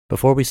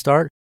Before we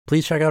start,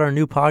 please check out our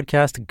new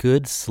podcast,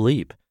 Good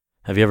Sleep.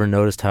 Have you ever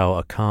noticed how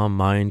a calm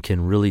mind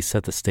can really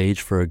set the stage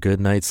for a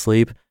good night's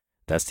sleep?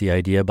 That's the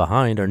idea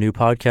behind our new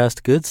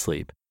podcast, Good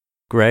Sleep.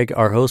 Greg,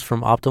 our host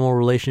from Optimal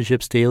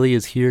Relationships Daily,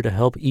 is here to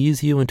help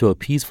ease you into a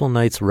peaceful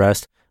night's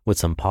rest with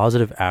some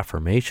positive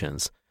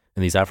affirmations.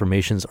 And these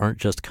affirmations aren't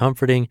just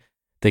comforting,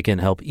 they can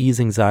help ease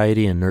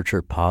anxiety and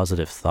nurture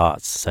positive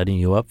thoughts, setting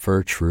you up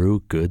for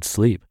true good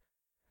sleep.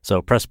 So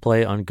press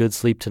play on Good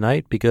Sleep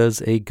tonight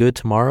because a good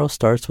tomorrow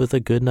starts with a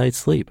good night's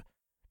sleep.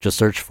 Just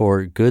search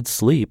for Good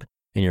Sleep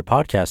in your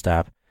podcast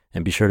app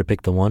and be sure to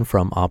pick the one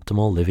from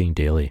Optimal Living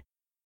Daily.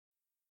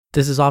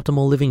 This is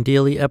Optimal Living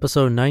Daily,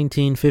 episode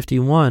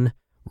 1951,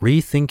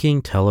 Rethinking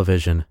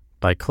Television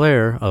by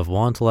Claire of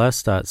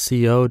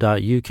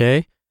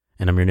WantLess.co.uk,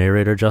 and I'm your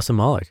narrator, Justin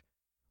Mollick.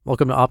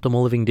 Welcome to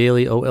Optimal Living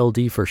Daily,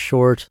 OLD for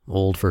short,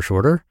 old for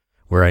shorter,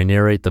 where I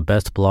narrate the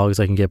best blogs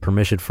I can get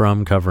permission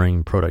from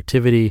covering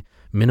productivity,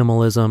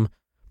 minimalism,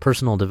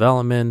 personal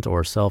development,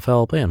 or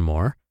self-help, and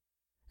more.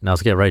 Now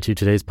let's get right to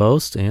today's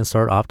post and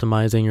start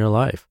optimizing your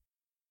life.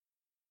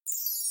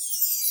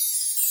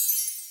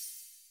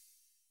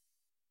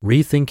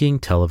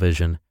 Rethinking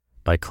Television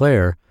by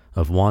Claire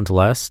of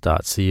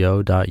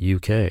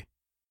WantLess.co.uk.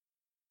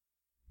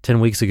 10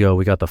 weeks ago,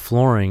 we got the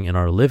flooring in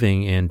our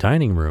living and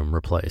dining room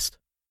replaced.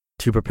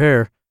 To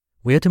prepare,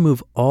 we had to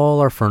move all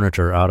our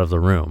furniture out of the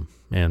room,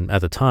 and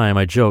at the time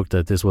I joked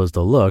that this was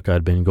the look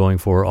I'd been going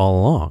for all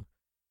along.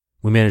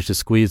 We managed to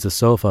squeeze the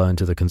sofa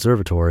into the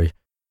conservatory,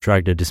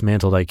 dragged a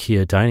dismantled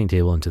IKEA dining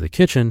table into the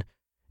kitchen,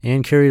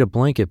 and carried a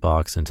blanket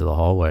box into the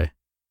hallway.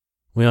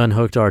 We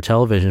unhooked our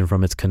television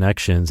from its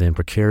connections and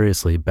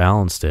precariously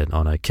balanced it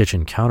on a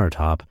kitchen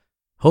countertop,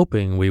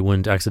 hoping we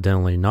wouldn't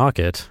accidentally knock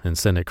it and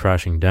send it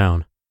crashing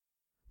down.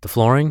 The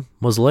flooring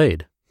was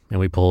laid, and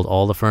we pulled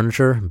all the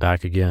furniture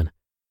back again.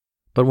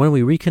 But when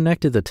we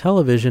reconnected the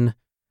television,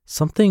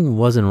 something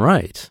wasn't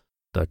right.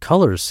 The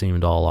colors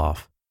seemed all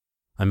off.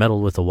 I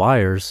meddled with the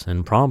wires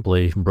and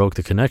promptly broke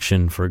the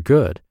connection for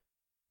good.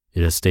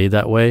 It has stayed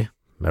that way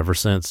ever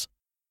since.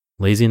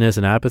 Laziness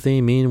and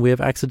apathy mean we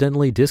have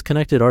accidentally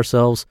disconnected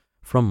ourselves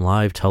from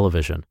live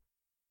television.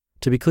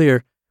 To be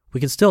clear, we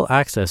can still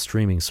access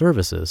streaming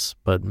services,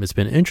 but it's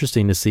been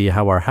interesting to see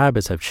how our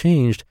habits have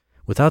changed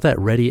without that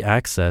ready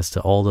access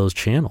to all those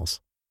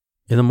channels.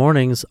 In the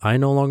mornings, I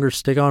no longer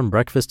stick on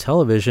breakfast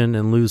television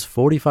and lose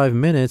 45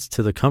 minutes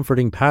to the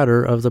comforting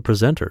patter of the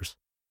presenters.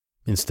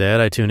 Instead,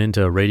 I tune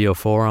into Radio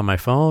 4 on my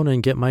phone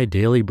and get my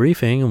daily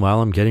briefing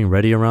while I'm getting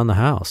ready around the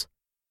house.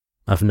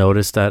 I've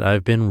noticed that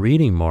I've been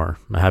reading more,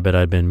 a habit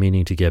I'd been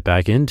meaning to get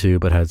back into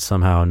but had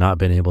somehow not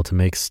been able to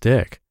make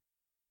stick.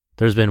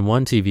 There's been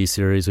one TV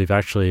series we've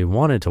actually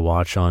wanted to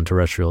watch on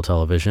terrestrial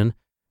television,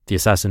 The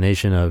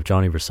Assassination of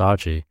Gianni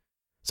Versace.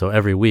 So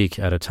every week,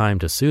 at a time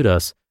to suit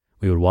us,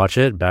 we would watch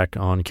it back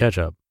on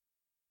catch-up.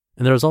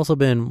 And there's also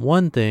been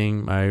one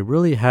thing I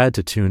really had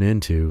to tune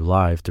into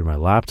live through my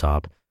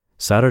laptop,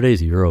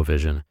 Saturday's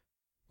Eurovision.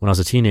 When I was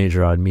a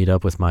teenager, I'd meet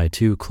up with my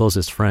two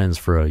closest friends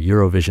for a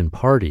Eurovision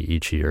party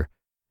each year.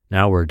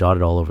 Now we're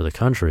dotted all over the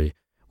country.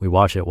 We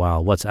watch it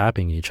while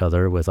WhatsApping each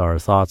other with our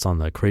thoughts on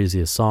the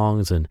craziest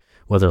songs and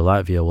whether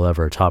Latvia will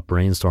ever top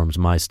Brainstorm's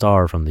My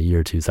Star from the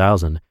year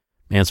 2000.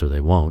 Answer,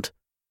 they won't.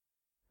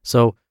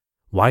 So,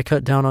 why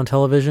cut down on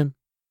television?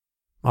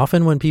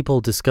 Often when people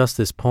discuss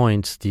this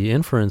point, the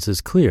inference is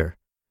clear.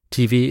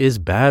 TV is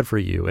bad for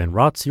you and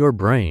rots your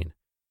brain.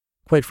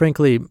 Quite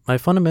frankly, I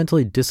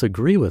fundamentally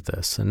disagree with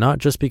this, and not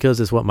just because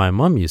it's what my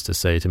mom used to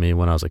say to me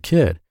when I was a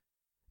kid.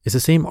 It's the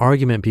same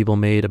argument people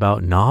made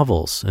about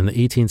novels in the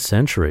 18th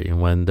century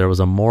when there was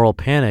a moral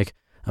panic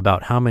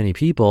about how many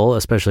people,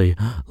 especially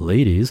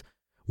ladies,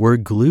 were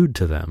glued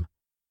to them.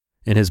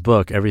 In his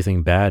book,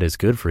 Everything Bad is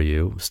Good for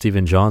You,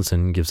 Stephen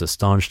Johnson gives a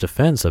staunch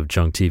defense of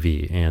junk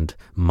TV and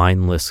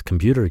mindless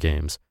computer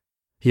games.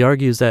 He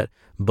argues that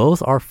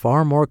both are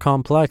far more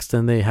complex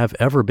than they have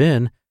ever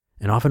been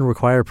and often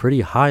require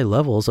pretty high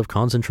levels of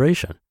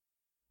concentration.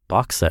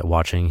 Box set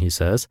watching, he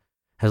says,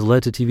 has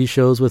led to TV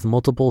shows with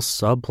multiple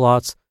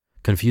subplots,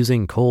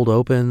 confusing cold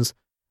opens,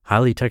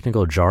 highly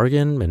technical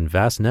jargon, and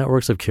vast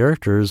networks of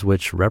characters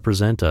which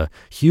represent a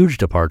huge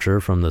departure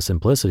from the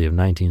simplicity of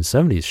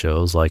 1970s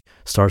shows like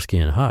Starsky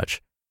and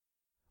Hutch.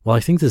 While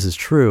I think this is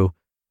true,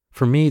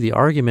 for me the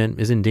argument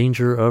is in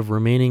danger of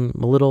remaining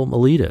a little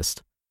elitist.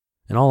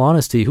 In all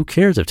honesty, who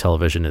cares if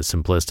television is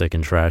simplistic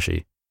and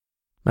trashy?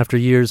 After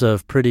years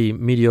of pretty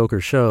mediocre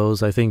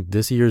shows, I think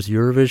this year's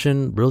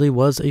Eurovision really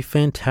was a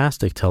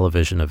fantastic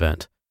television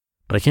event.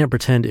 But I can't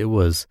pretend it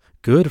was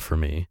good for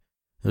me.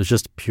 It was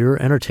just pure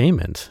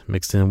entertainment,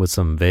 mixed in with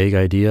some vague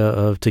idea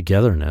of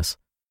togetherness.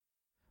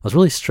 I was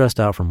really stressed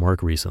out from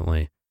work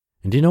recently,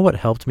 and do you know what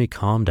helped me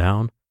calm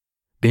down?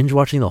 Binge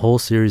watching the whole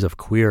series of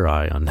Queer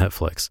Eye on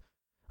Netflix.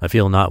 I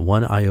feel not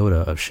one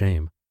iota of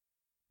shame.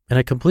 And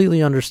I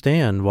completely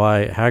understand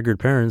why haggard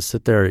parents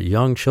sit their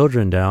young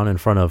children down in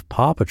front of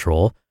Paw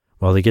Patrol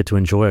while they get to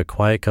enjoy a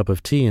quiet cup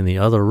of tea in the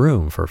other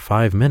room for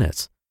 5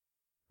 minutes.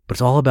 But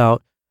it's all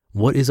about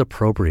what is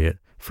appropriate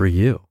for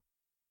you.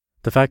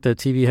 The fact that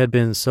TV had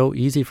been so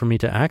easy for me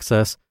to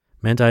access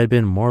meant I had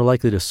been more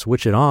likely to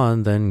switch it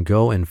on than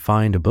go and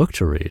find a book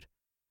to read.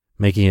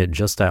 Making it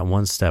just that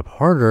one step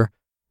harder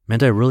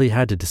meant I really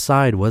had to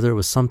decide whether it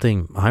was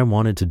something I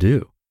wanted to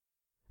do.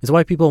 It's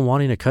why people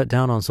wanting to cut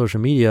down on social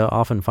media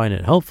often find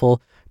it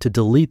helpful to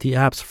delete the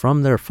apps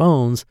from their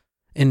phones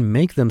and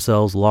make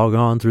themselves log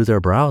on through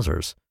their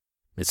browsers.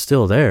 It's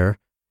still there.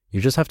 You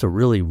just have to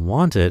really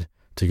want it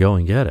to go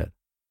and get it.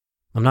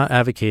 I'm not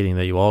advocating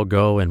that you all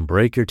go and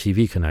break your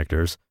TV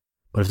connectors,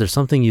 but if there's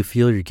something you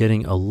feel you're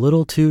getting a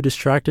little too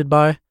distracted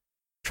by,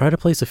 try to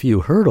place a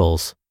few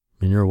hurdles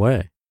in your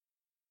way.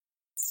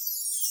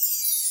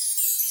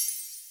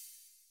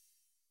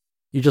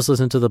 You just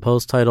listened to the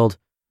post titled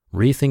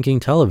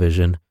Rethinking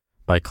Television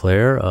by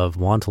Claire of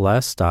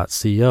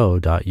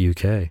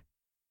wantless.co.uk.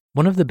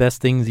 One of the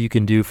best things you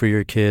can do for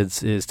your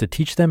kids is to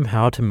teach them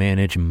how to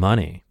manage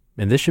money.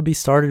 And this should be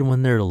started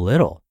when they're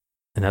little.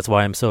 And that's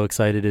why I'm so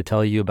excited to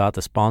tell you about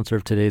the sponsor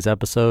of today's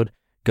episode,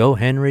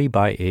 GoHenry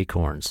by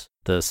Acorns,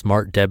 the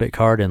smart debit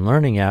card and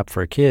learning app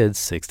for kids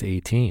 6 to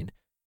 18.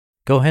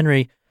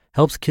 GoHenry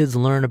helps kids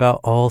learn about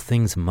all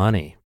things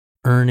money,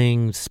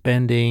 earning,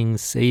 spending,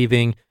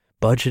 saving,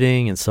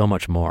 budgeting, and so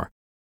much more.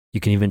 You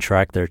can even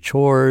track their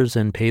chores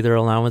and pay their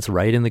allowance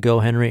right in the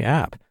GoHenry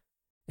app.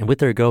 And with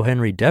their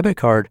GoHenry debit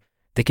card,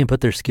 they can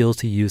put their skills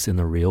to use in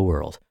the real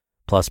world.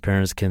 Plus,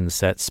 parents can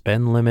set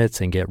spend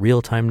limits and get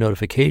real-time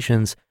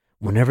notifications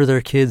whenever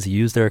their kids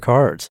use their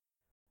cards.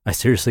 I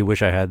seriously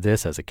wish I had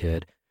this as a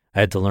kid.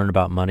 I had to learn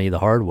about money the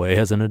hard way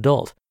as an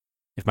adult.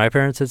 If my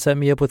parents had set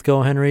me up with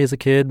GoHenry as a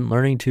kid,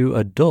 learning to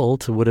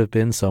adult would have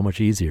been so much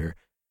easier.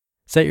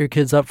 Set your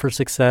kids up for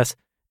success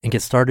and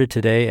get started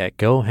today at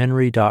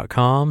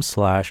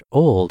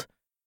gohenry.com/old.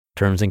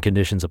 Terms and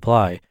conditions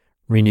apply.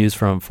 Renews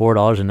from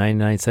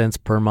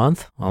 $4.99 per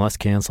month unless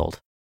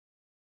canceled.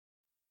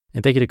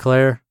 And thank you to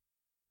Claire.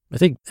 I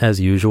think as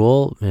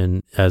usual,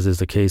 and as is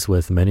the case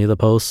with many of the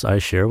posts I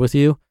share with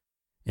you,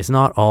 it's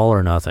not all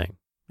or nothing.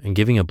 And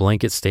giving a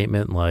blanket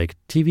statement like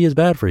TV is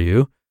bad for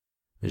you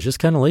is just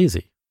kind of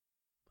lazy.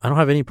 I don't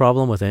have any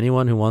problem with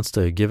anyone who wants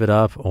to give it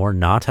up or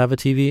not have a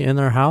TV in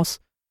their house.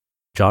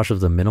 Josh of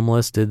The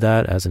Minimalist did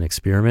that as an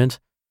experiment,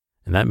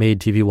 and that made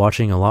TV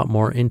watching a lot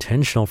more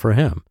intentional for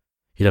him.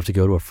 He'd have to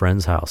go to a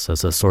friend's house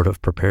as a sort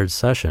of prepared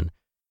session,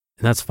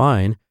 and that's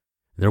fine.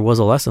 There was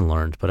a lesson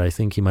learned, but I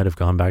think he might have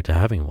gone back to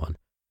having one.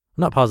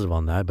 I'm not positive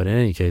on that, but in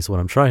any case, what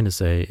I'm trying to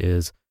say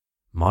is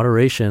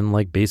moderation,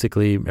 like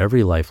basically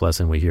every life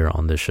lesson we hear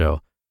on this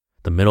show.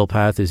 The middle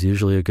path is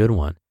usually a good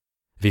one.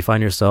 If you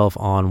find yourself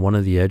on one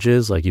of the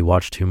edges, like you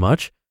watch too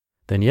much,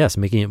 then yes,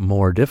 making it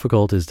more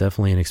difficult is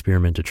definitely an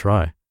experiment to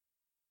try.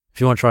 If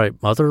you want to try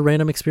other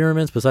random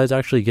experiments besides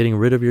actually getting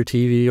rid of your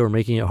TV or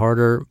making it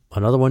harder,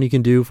 another one you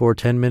can do for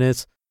 10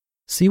 minutes,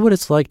 see what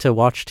it's like to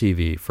watch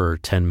TV for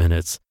 10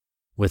 minutes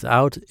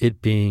without it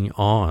being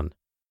on.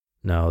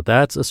 Now,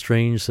 that's a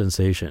strange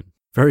sensation,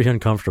 very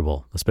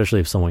uncomfortable, especially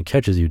if someone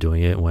catches you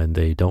doing it when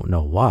they don't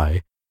know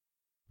why.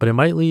 But it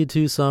might lead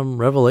to some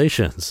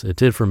revelations. It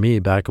did for me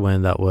back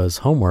when that was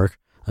homework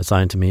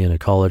assigned to me in a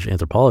college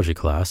anthropology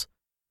class.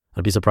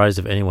 I'd be surprised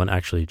if anyone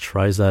actually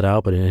tries that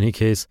out, but in any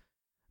case,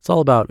 it's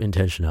all about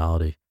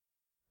intentionality.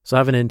 So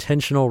have an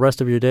intentional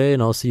rest of your day,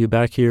 and I'll see you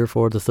back here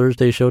for the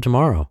Thursday show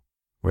tomorrow,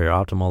 where your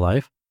optimal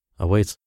life awaits.